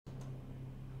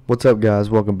What's up, guys?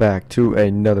 Welcome back to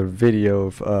another video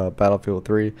of Battlefield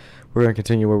 3. We're going to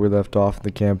continue where we left off in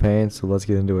the campaign, so let's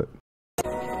get into it.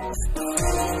 That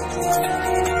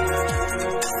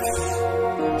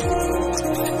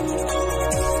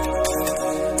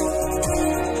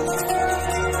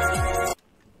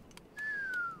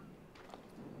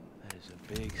is a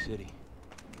big city.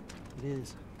 It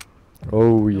is.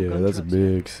 Oh yeah, that's a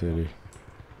big city.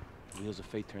 Wheels of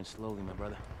fate turn slowly, my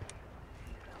brother.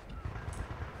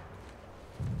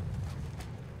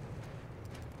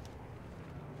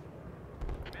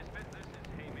 Misfit, this is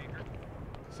Haymaker.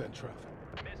 Send traffic.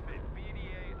 Misfit,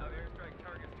 BDA of airstrike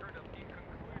targets turned up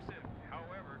inconclusive.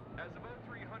 However, as of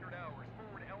 0300 hours,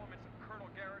 forward elements of Colonel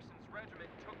Garrison's regiment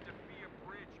took Defia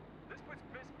Bridge. This puts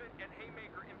Misfit and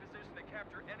Haymaker in position to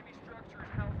capture enemy structures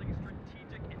housing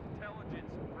strategic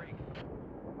intelligence break.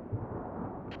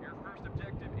 Your first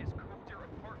objective is Coulter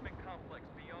apartment complex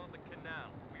beyond the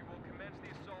canal. We will commence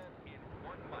the assault in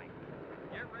 1 mic.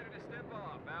 Get ready to step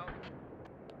off, out.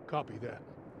 Copy that.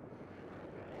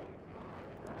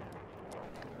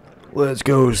 Let's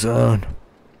go, son.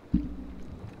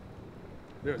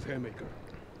 There's Haymaker.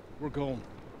 We're going.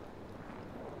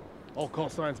 All call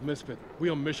signs Misfit. We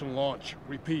on mission launch.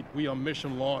 Repeat, we on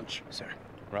mission launch. Sir.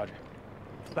 Roger.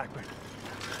 Blackburn.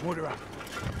 Mortar out.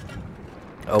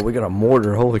 Oh, we got a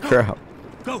mortar. Holy crap.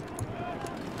 Go!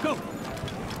 Go!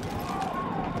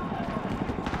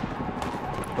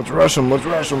 Let's rush them. Let's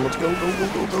rush them. Let's go, go,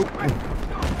 go, go, go.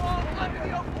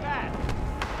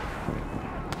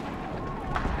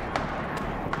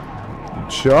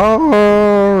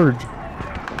 Charge!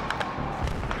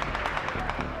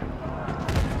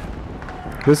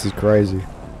 This is crazy.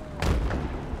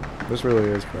 This really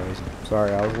is crazy.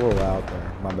 Sorry, I was a little loud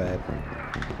there. My bad.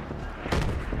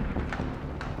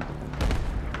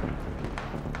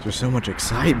 There's so much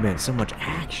excitement, so much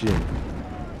action,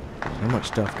 so much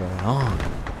stuff going on.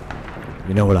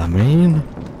 You know what I mean?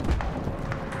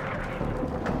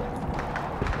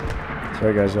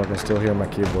 Sorry guys, y'all can still hear my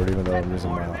keyboard even though I'm using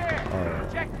my... Alright.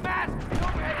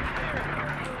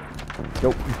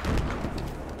 Nope.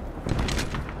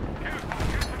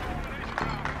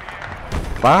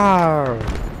 Fire!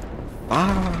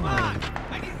 Fire!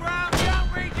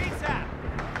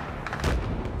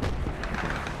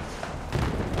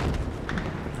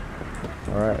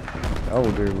 Alright.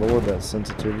 Oh dear lord, that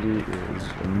sensitivity is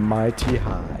mighty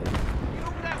high.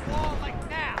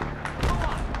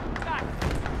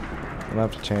 I'm gonna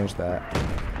have to change that.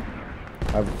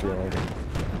 I have a feeling.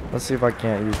 Let's see if I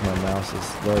can't use my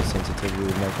mouse's low sensitivity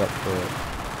to make up for it.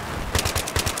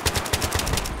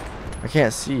 I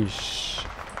can't see shh,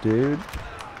 dude.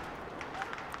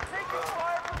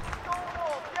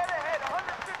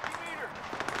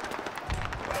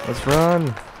 Let's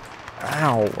run.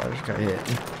 Ow, I just got hit.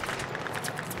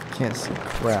 Can't see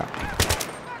crap.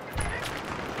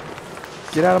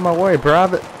 Get out of my way,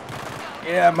 private.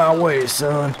 Get out of my way,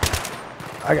 son.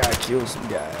 I gotta kill some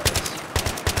guys.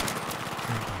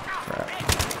 Crap.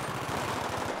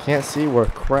 Can't see where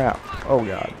crap. Oh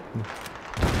god.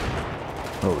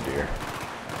 Oh dear.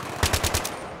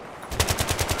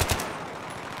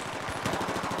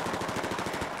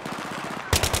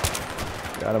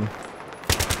 Got him.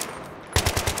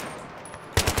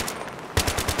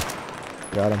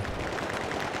 Got him.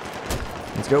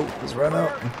 Let's go. Let's run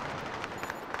up.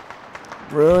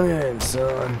 Run in,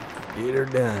 son. Get her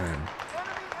done.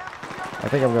 I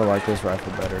think I'm gonna like this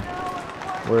rifle better.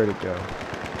 Where'd it go?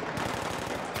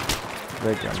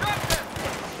 Right down.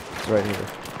 It's right here.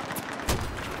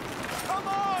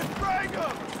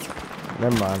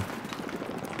 Never mind.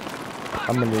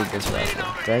 I'm gonna need this rifle.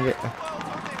 Dang it.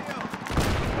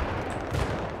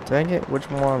 Dang it. Which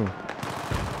one?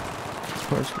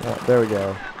 Which one? There we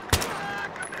go.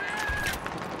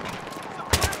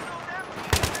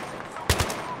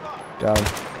 Got him.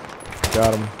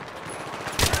 Got him.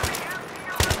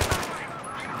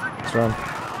 Let's run.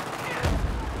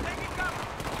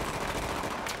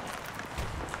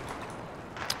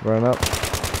 Run up.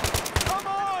 Come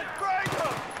on, break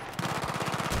him!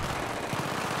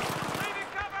 Leaving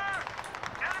cover!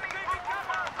 Enemy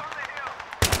cover on the hill!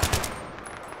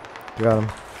 Got him.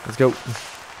 Let's go.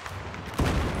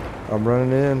 I'm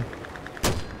running in.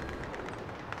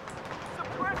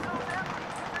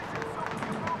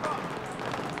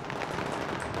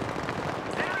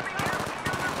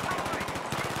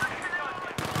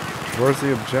 Where's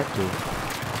the objective?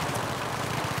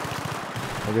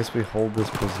 I guess we hold this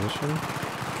position.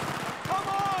 Come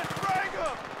on, break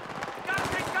him! Gotta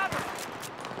take cover!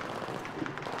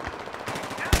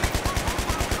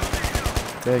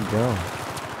 There you go.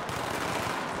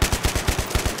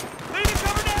 Leaving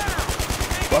cover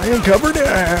now! Laying cover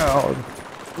down.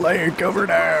 Laying cover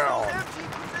down. Empty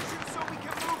position so we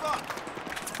can move up.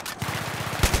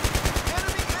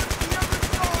 Enemy empty other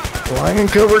side. Laying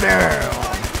cover down.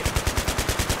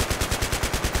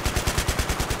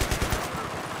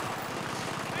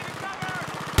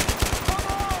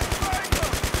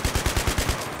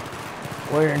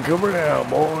 Laying cover down,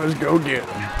 boys. Go get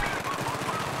them.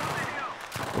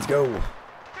 Let's go.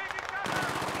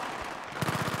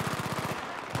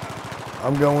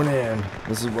 I'm going in.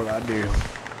 This is what I do.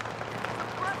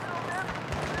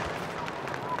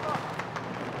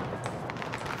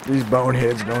 These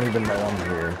boneheads don't even know I'm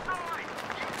here.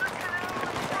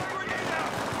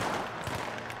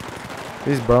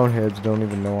 These boneheads don't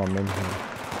even know I'm in here.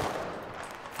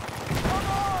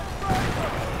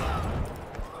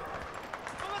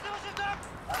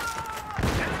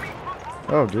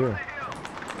 Oh dear.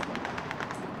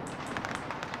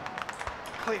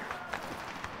 Clear.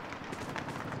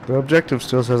 The objective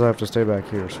still says I have to stay back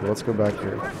here, so let's go back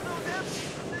here.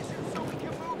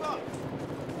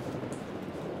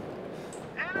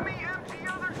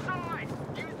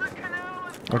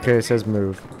 Okay, it says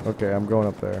move. Okay, I'm going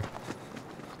up there.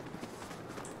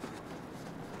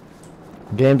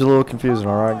 Game's a little confusing,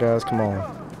 alright guys? Come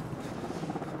on.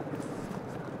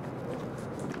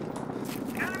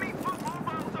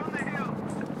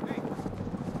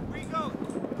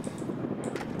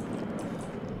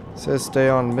 It says stay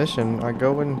on mission. I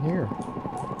go in here.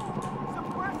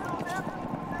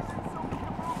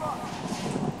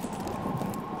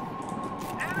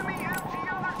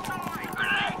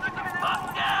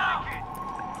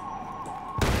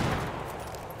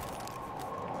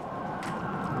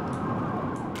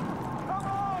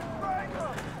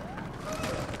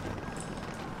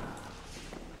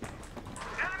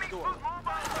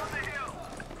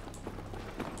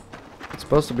 It's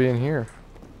supposed to be in here.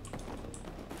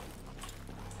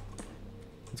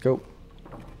 Let's go.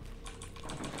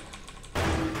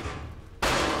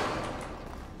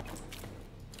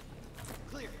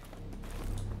 Clear.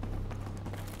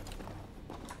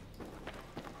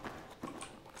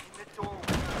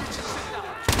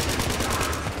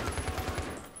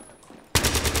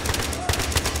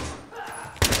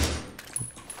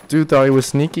 Dude thought he was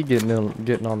sneaky getting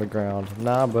on the ground.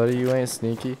 Nah, buddy, you ain't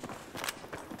sneaky.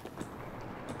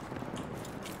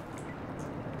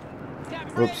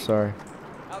 Whoops, sorry.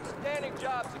 Outstanding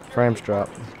job securing Frames the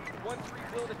dropped. apartments.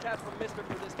 1-3 build attack from Mister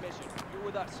for this mission. You're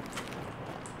with us.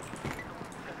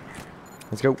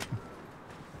 Let's go.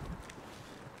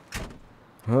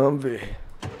 Humvee.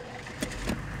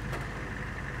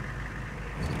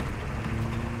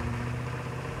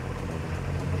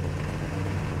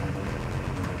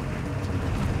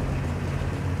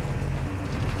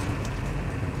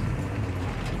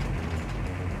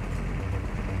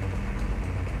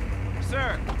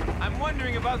 Sir, I'm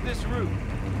wondering about this route.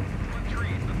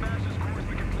 1-3 is the fastest course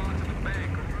we can plot to the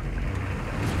bank.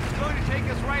 It's going to take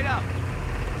us right up.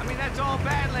 I mean, that's all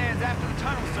Badlands after the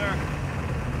tunnel, sir.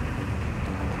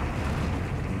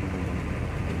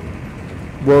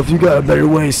 Well, if you got a better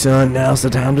way, son, now's the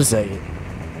time to say it.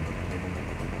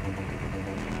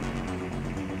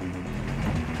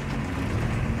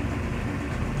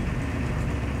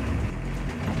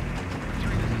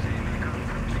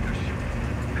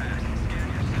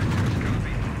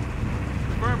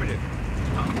 Affirmative. I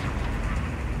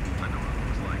know what it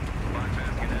looks like.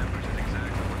 Bypassing average is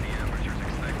exactly what the amateurs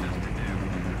expect us to do.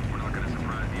 We're not going to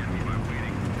surprise the enemy by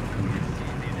waiting. We can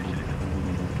seize the initiative.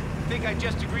 I think I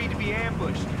just agreed to be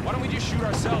ambushed. Why don't we just shoot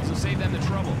ourselves and save them the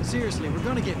trouble? Seriously, we're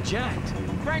gonna get jacked.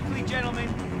 Frankly, gentlemen,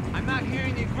 I'm not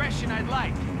hearing the aggression I'd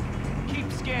like.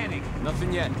 Keep scanning.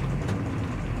 Nothing yet.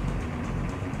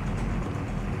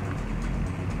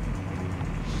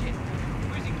 Shit.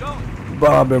 Where's he going?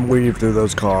 Bob and weave through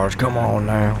those cars. Come on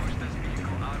now. Push this vehicle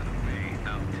out of the way.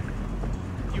 Out.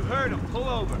 You heard him. Pull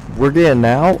over. We're getting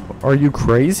out? Are you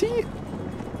crazy?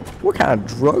 What kind of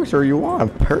drugs are you on?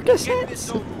 Get this Percocets?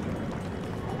 over with.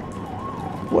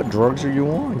 What drugs are you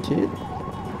on, kid?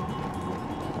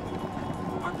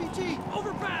 RPG,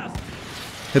 overpass.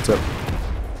 Hits up.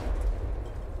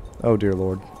 Oh dear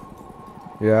lord.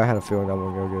 Yeah, I had a feeling that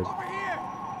wouldn't go good. Over here.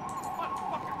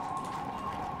 Motherfucker.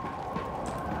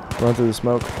 Run through the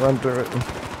smoke. Run through it.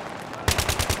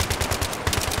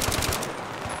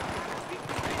 Keep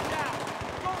the pin down.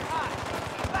 Going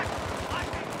high. Back.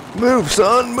 Move,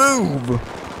 son, move!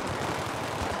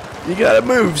 You gotta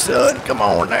move, son. Come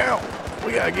on now.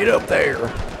 We gotta get up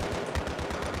there.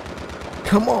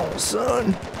 Come on,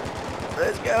 son.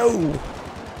 Let's go.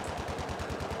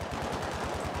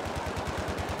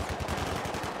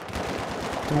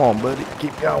 Come on, buddy.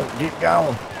 Keep going. Keep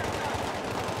going.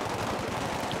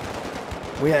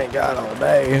 We ain't got all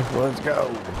day. Let's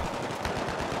go.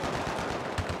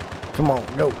 Come on,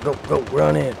 go, go, go.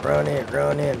 Run in, run in,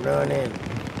 run in, run in.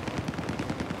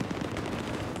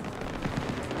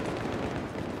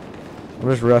 I'm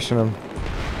just rushing him.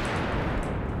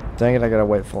 Dang it, I gotta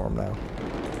wait for him now.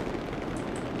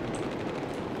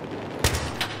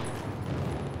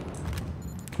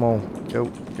 Come on, go,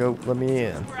 go, let me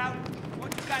in.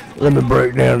 Let me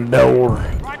break down the door.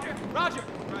 Roger, roger.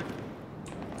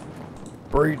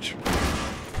 Breach.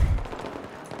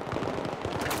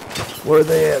 Where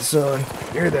they at, son?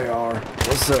 Here they are.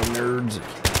 What's up, nerds?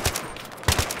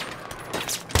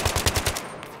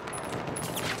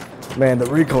 Man, the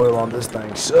recoil on this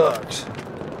thing sucks.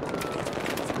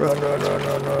 Run, run, run,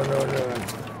 run, run, run, run.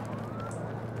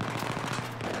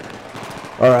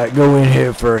 Alright, go in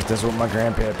here first. That's what my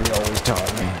grandpappy always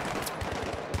taught me.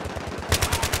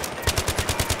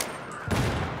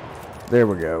 There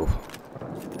we go.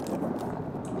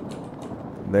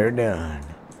 They're done.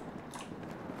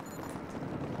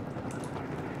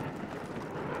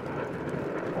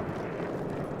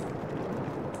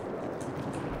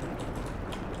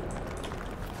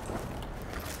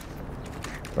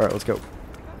 Alright, let's go.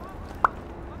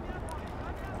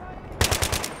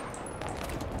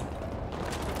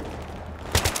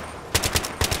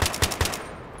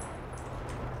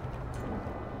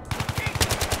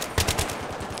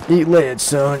 Eat lead,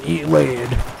 son. Eat lead.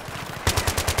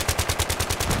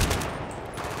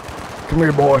 Come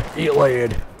here, boy. Eat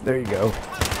lead. There you go.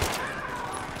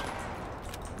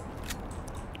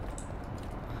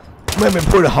 Let me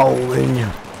put a hole in you.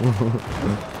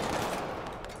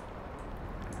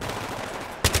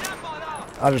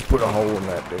 I just put a hole in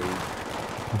that dude.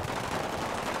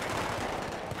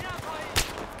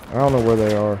 I don't know where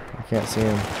they are. I can't see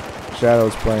them.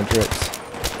 Shadow's playing tricks.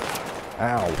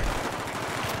 Ow.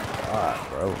 God,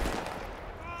 bro.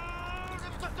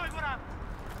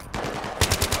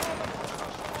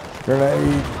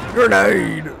 Grenade!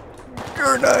 Grenade!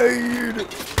 Grenade!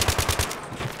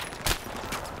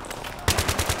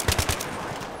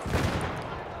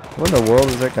 What in the world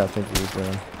does that guy think he was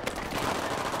doing?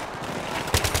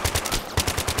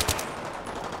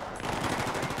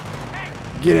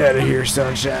 Get out of here,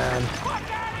 sunshine.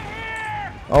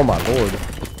 Oh my lord.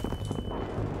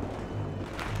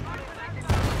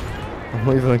 I'm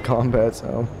leaving the combat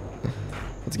zone.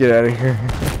 Let's get out of here.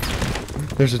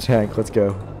 There's a tank, let's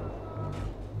go.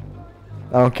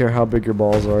 I don't care how big your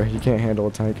balls are, you can't handle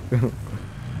a tank.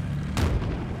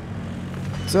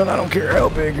 Son, I don't care how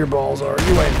big your balls are,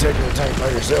 you ain't taking a tank by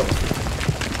yourself.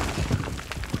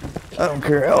 I don't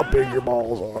care how big your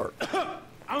balls are.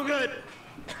 I'm good.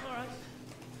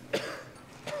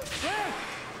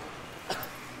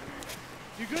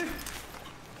 You good?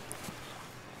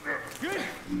 Good?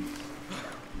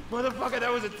 Motherfucker,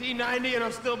 that was a T-90 and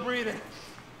I'm still breathing.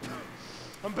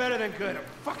 I'm better than good. I'm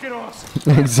fucking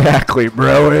awesome. Exactly,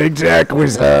 bro. Exactly,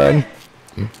 son.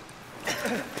 There's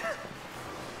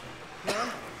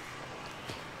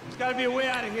gotta be a way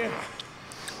out of here.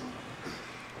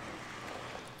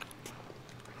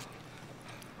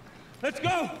 Let's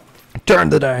go! Turn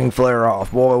the dang flare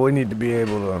off, boy. We need to be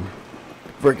able to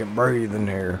freaking breathe in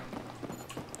here.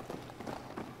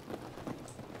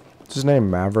 What's his name,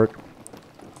 Maverick?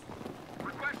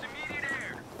 Request immediate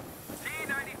air.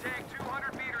 T-90 tank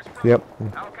 200 meters from. Yep.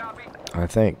 How copy? I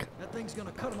think. That thing's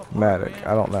gonna cut him apart. Matic.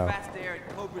 I don't know. Fast air and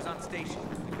Cobra's on station.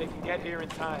 If they can get here in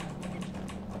time.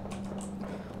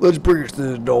 Let's breach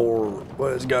this door.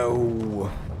 Let's go.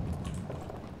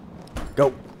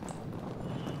 Go.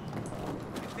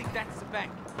 I think that's the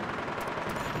bank.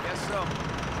 Guess so.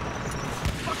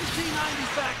 Fucking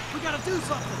T-90's back. We gotta do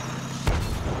something.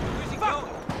 Where's he going?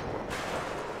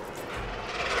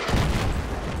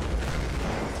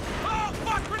 Oh,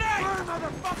 fuck, grenade! Burn,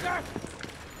 motherfucker!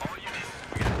 All units,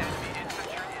 we have enemy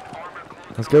infantry in armor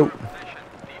close. Let's go. Position.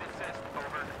 Need assist.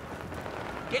 Over.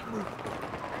 Get moving.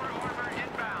 Port armor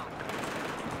inbound.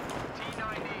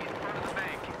 T-90 in front of the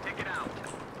bank. Take it out.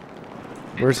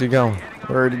 Where's he going?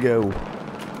 Where'd he go?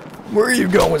 Where are you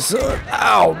going, son?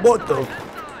 Ow! What the?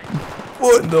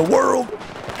 What in the world?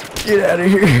 Get out of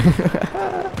here!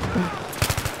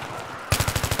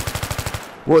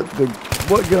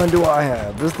 What gun do I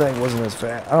have? This thing wasn't as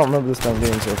fast. I don't remember this thing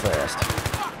being so fast.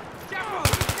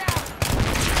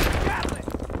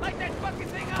 Light that fucking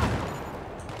thing up!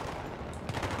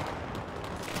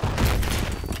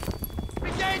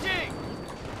 Engaging!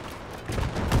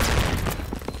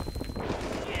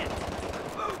 Shit!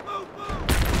 Move, move, move!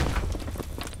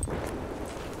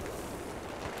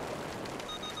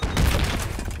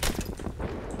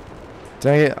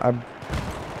 Dang it!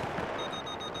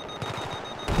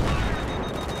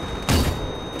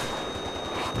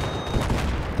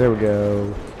 There we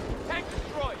go. Tank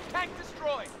destroyed! Tank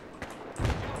destroyed! You're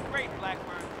doing great,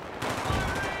 Blackburn.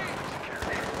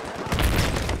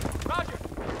 Roger.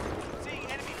 Seeing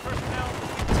enemy personnel.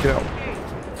 Let's go.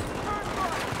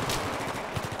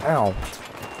 Ow.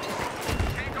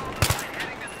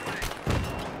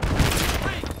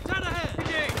 Hey, down ahead!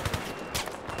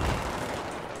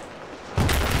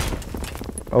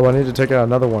 Oh, I need to take out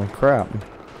another one. Crap.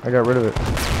 I got rid of it.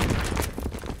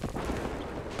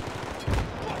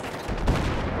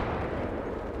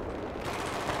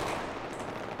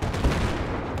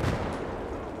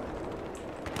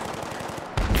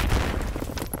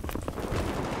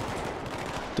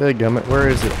 Dadgummit, where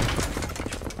is it?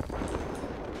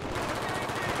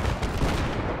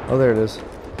 Oh, there it is.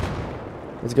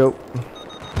 Let's go.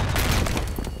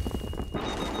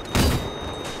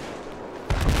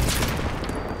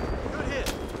 Good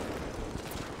hit.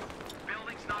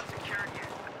 Building's not secured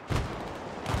yet.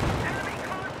 Enemy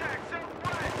contact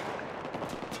southwest.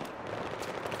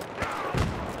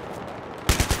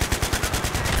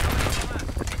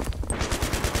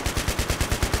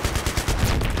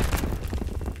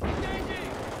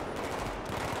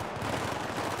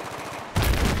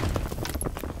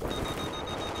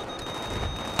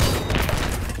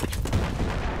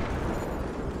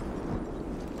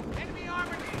 Enemy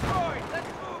armor destroyed! Let's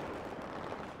move!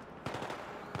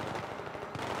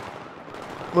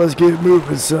 Let's get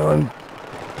moving, son.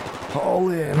 Haul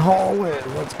in, haul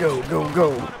in. Let's go, go,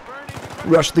 go.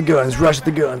 Rush the guns, rush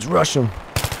the guns, rush them.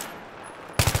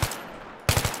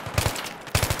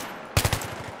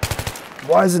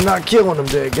 Why is it not killing them,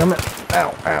 dadgummit?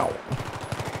 Ow, ow.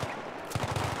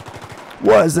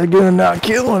 Why is that gun not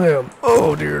killing him?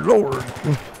 Oh, dear Lord.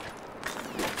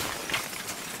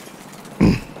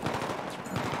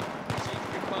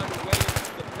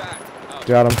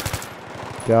 Got him.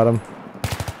 Got him.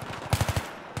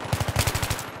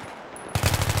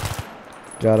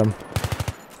 Got him.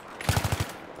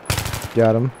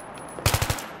 Got him.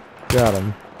 Got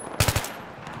him.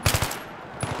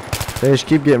 They just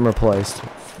keep getting replaced.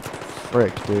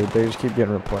 Frick, dude. They just keep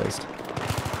getting replaced.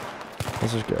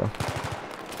 Let's just go.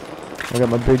 I got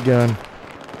my big gun.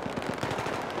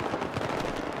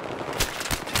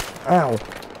 Ow.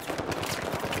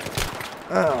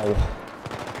 Ow.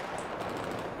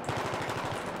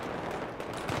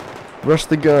 Rush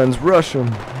the guns. Rush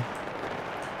them.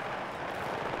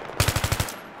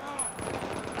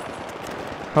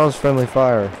 How's friendly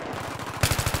fire?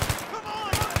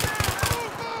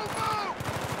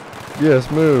 Yes,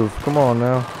 move. Come on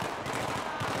now.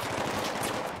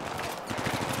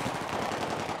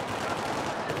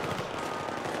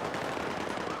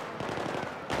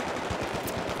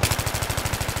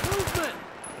 Movement!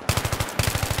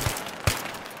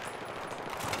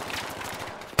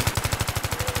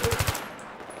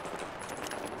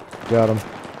 Got him.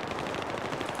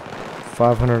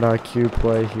 500 IQ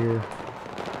play here.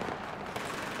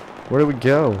 Where do we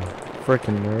go?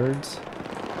 Frickin' nerds.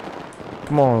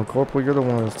 Come on, Corporal, you're the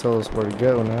one that's telling us where to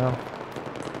go now.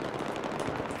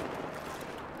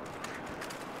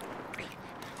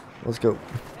 Let's go.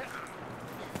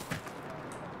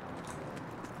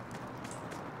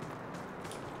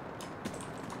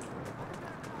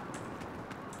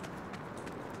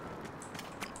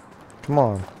 Come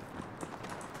on.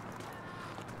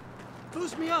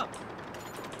 Boost me up!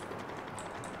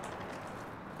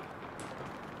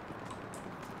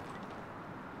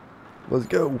 Let's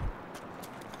go.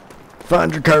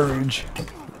 Find your courage.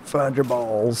 Find your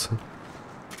balls.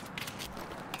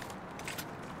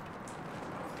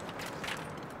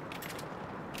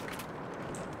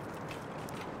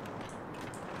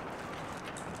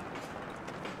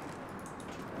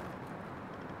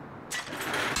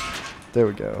 There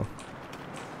we go.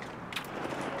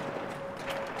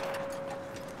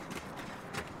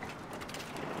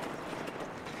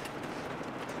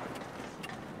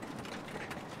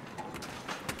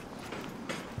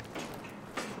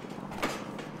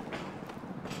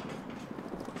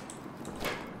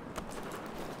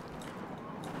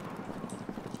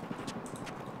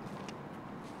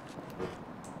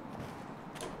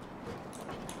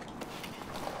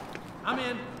 I'm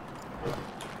in.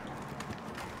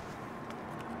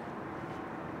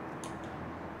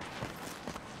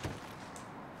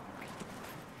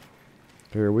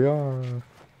 Here we are.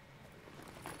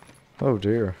 Oh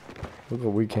dear. Look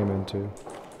what we came into.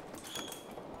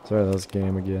 Sorry, that was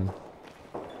game again.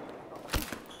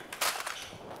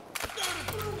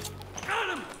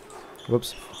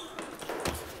 Whoops.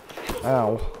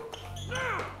 Ow.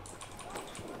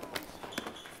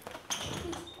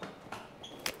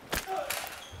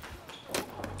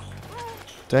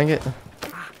 Dang it.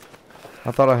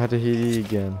 I thought I had to hit E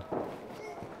again.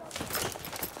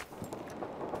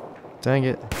 Dang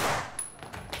it.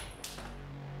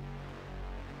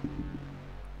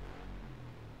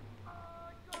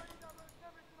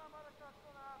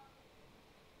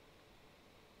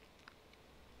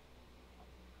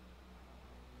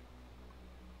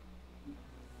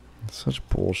 Such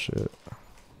bullshit.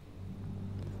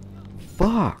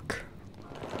 Fuck.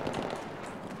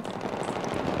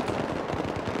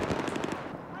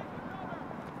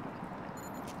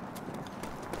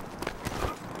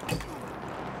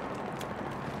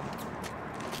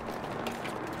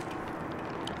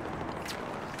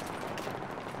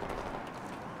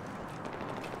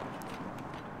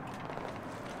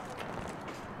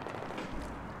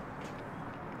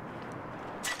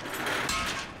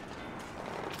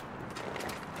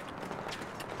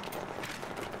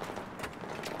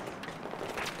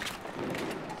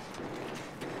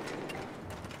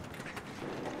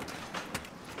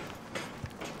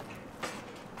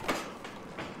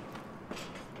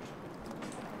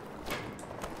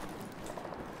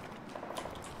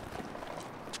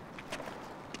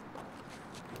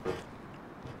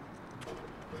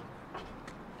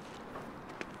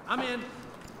 I'm in.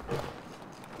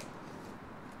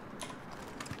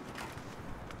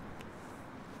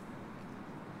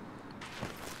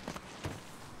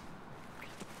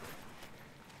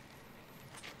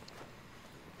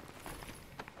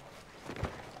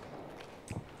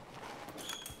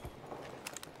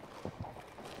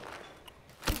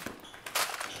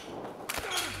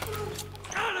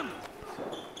 Got him!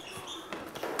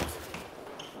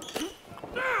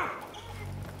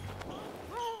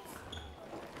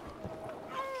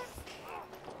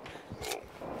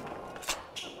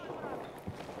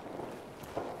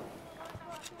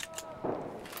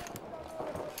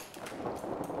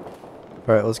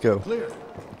 All right, let's go. Clear.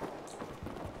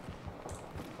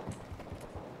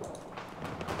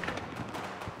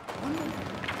 One more.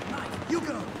 Knife, you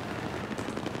go.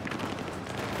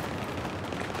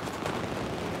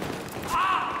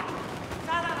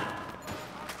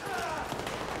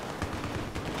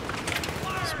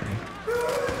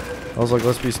 I was like,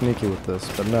 let's be sneaky with this,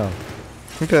 but no.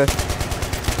 Okay.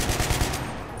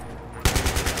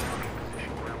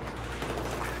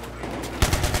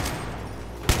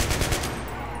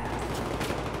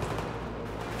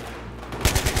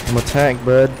 I'm a tank,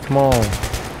 bud. Come on.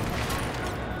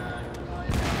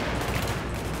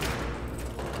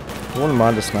 I wouldn't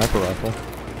mind a sniper rifle.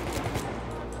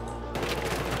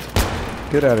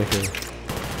 Get out of here.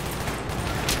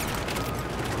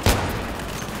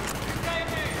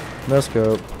 No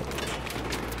scope.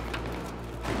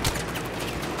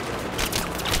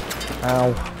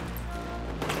 Ow.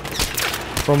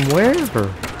 From where?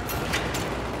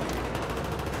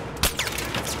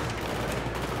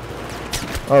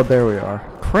 Oh, there we are.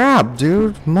 Crap,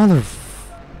 dude. Mother.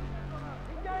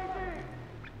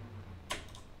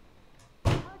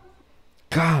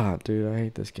 God, dude, I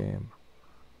hate this game.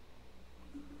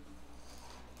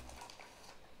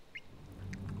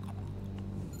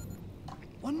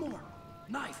 One more.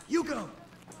 Knife, you go.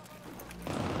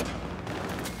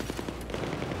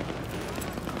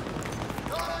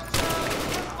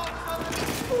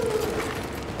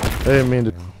 I didn't mean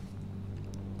to.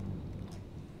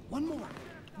 One more.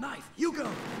 Knife, you go.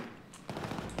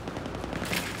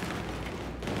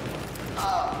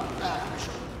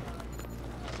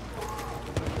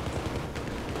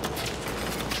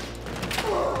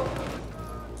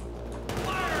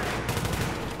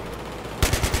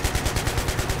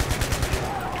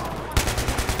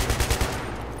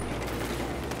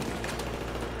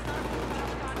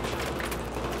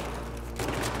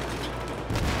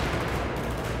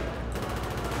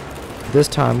 This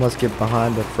time, let's get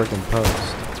behind the frickin'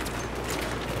 post.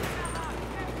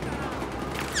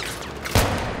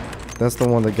 That's the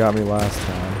one that got me last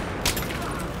time.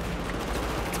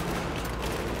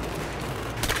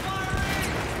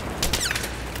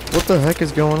 What the heck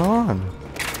is going on?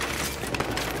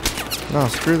 No,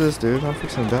 screw this, dude. I'm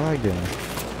fixing to die again.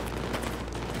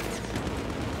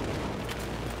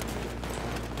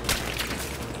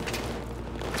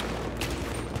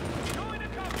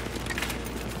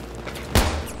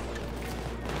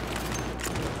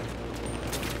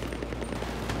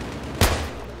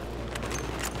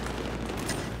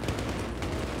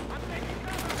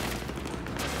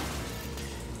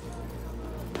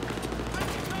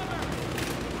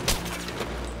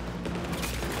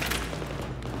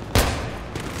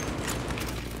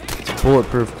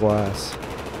 Bulletproof glass.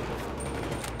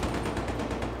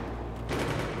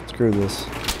 Screw this.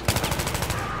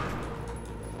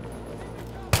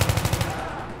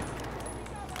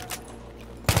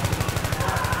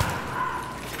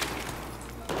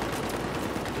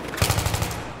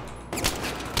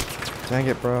 Dang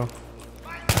it, bro.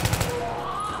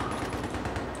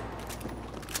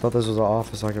 Thought this was an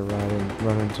office I could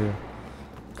run into.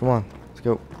 Come on, let's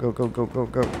go. Go, go, go, go,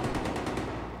 go.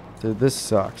 Dude, this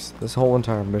sucks. This whole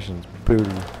entire mission's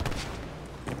booty.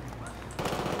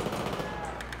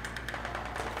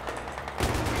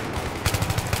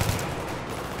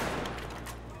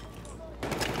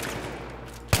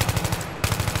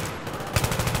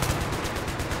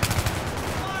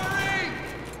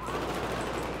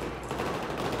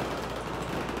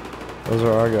 Those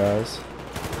are our guys.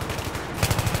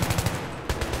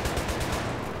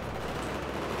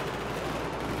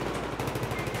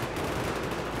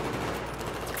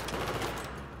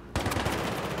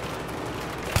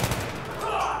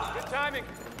 Good timing.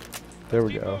 There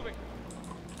we Keep go. moving.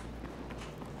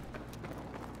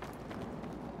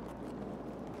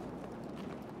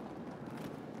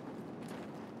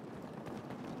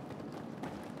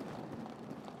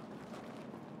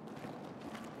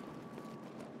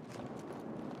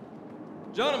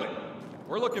 Gentlemen,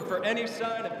 we're looking for any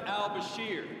sign of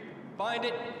al-Bashir. Find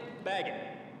it, bag it.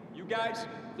 You guys,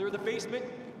 clear the basement.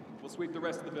 We'll sweep the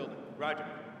rest of the building. Roger.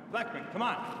 Blackman, come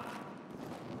on.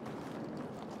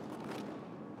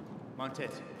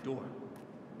 Montez, door.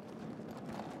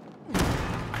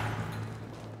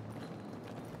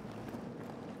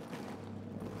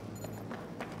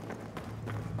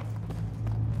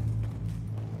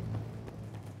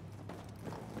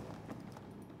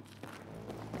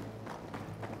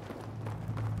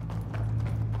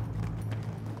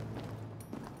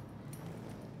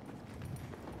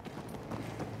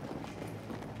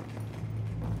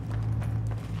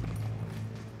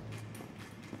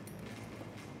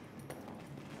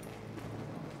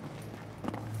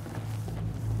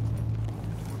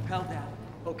 Rappel down.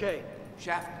 Okay.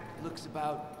 Shaft looks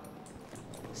about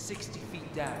 60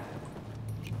 feet down.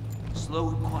 Slow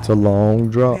and quiet. It's a long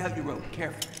drop. Lay out your rope,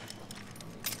 careful.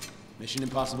 Mission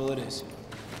impossible it is.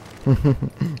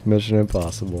 Mission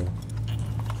impossible.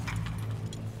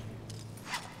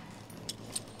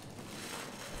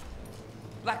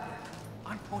 Blackman,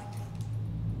 on point.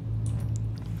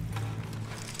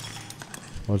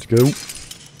 Let's go.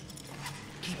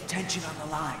 Keep tension on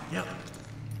the line. Yep.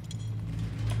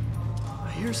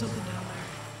 I hear something down there.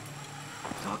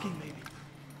 Talking, maybe.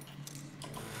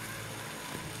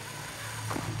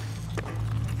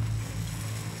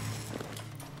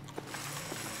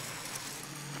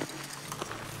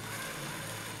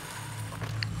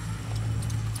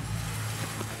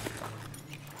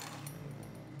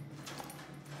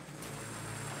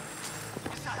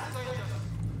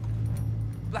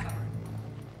 Blackburn,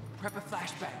 prep a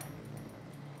flashbang.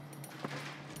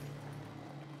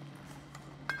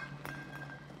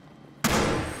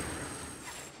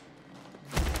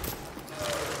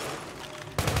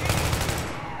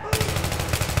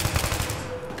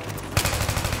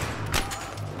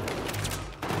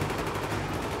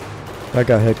 That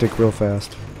got hectic real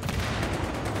fast.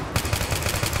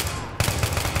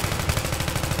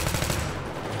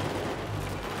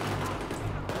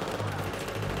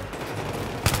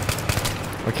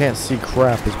 I can't see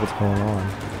crap is what's going on.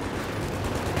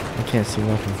 I can't see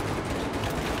nothing.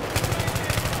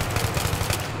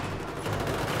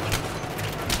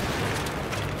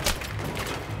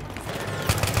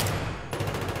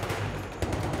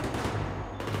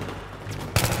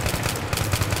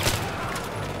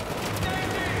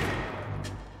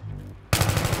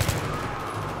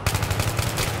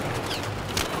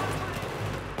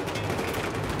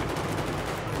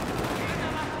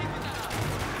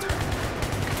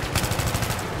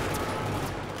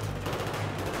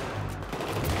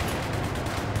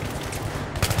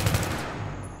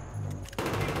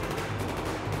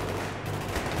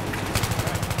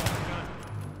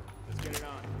 Let's get it on.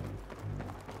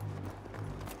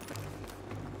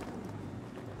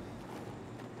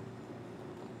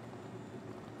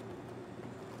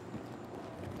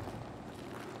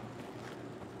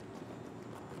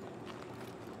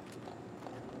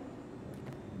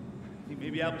 Think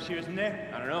maybe Al-Bashir's in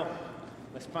there? I don't know.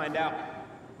 Let's find out.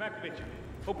 Markovich,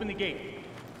 open the gate.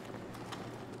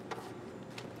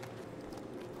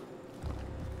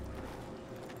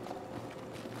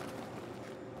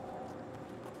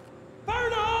 Fire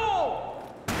in the hole!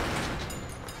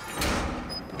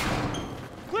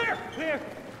 Clear! Clear!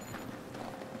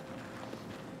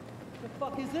 The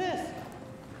fuck is this?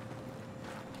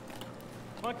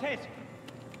 Montez!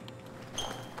 You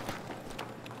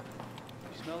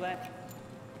smell that?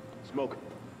 Smoke.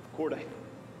 Cordite.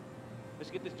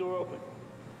 Let's get this door open.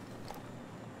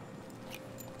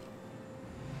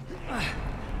 God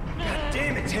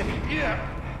damn it, Timmy! Yeah!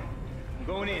 I'm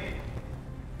going in.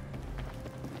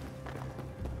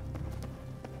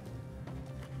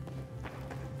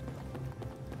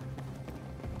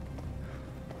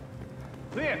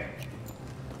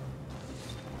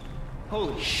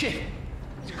 Holy shit!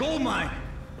 It's a gold mine!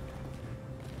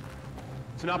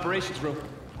 It's an operations room.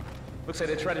 Looks like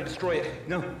they tried to destroy it.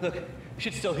 No, look,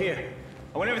 shit's still here.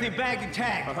 I want everything bagged and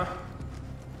tagged. Uh-huh.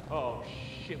 Oh,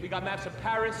 shit. We got maps of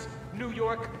Paris, New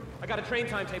York. I got a train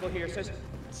timetable here. It says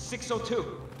 6:02.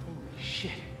 Holy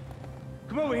shit.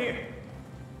 Come over here.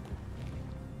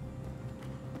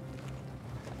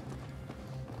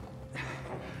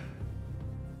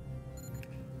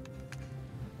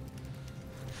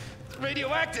 It's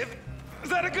radioactive. Is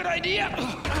that a good idea?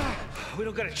 We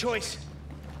don't got a choice.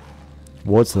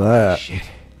 What's that? Shit.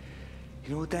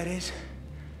 You know what that is?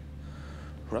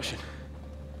 Russian.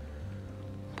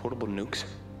 Portable nukes.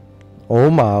 Oh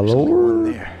my There's only one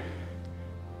lord. there.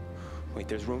 Wait,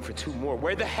 there's room for 2 more.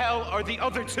 Where the hell are the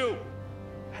other 2?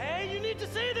 Hey, you need to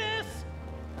see this!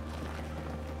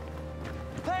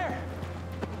 There!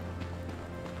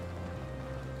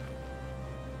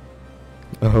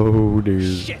 Oh dear.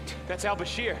 Shit, that's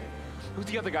Al-Bashir. Who's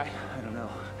the other guy? I don't know.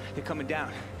 They're coming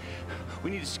down.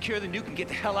 We need to secure the nuke and get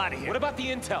the hell out of here. What about the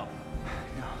intel?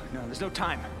 No, there's no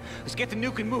time. Let's get the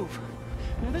nuke and move.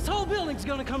 Now, this whole building's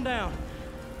gonna come down.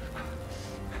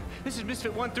 This is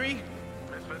Misfit 1-3. Misfit,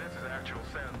 this is actual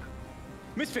send.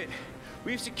 Misfit,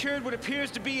 we've secured what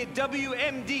appears to be a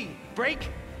WMD. Break?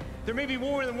 There may be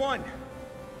more than one.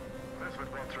 Misfit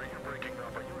 1-3, you're breaking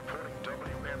up. Are you reporting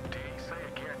WMD? Say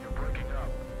again, you're breaking up.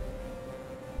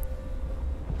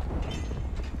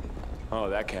 Oh,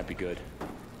 that can't be good.